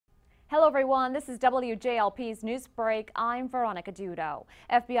Hello everyone, this is WJLP's News Break. I'm Veronica Dudo.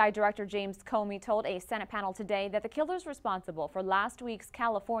 FBI Director James Comey told a Senate panel today that the killers responsible for last week's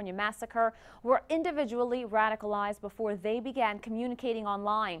California massacre were individually radicalized before they began communicating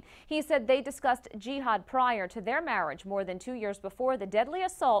online. He said they discussed jihad prior to their marriage more than 2 years before the deadly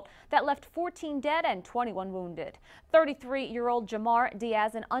assault that left 14 dead and 21 wounded. 33-year-old Jamar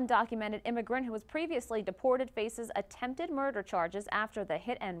Diaz, an undocumented immigrant who was previously deported, faces attempted murder charges after the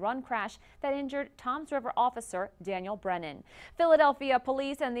hit-and-run crash that injured Toms River officer Daniel Brennan. Philadelphia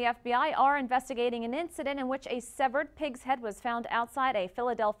police and the FBI are investigating an incident in which a severed pig's head was found outside a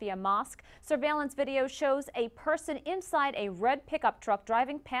Philadelphia mosque. Surveillance video shows a person inside a red pickup truck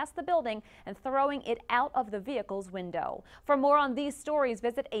driving past the building and throwing it out of the vehicle's window. For more on these stories,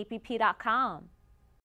 visit app.com.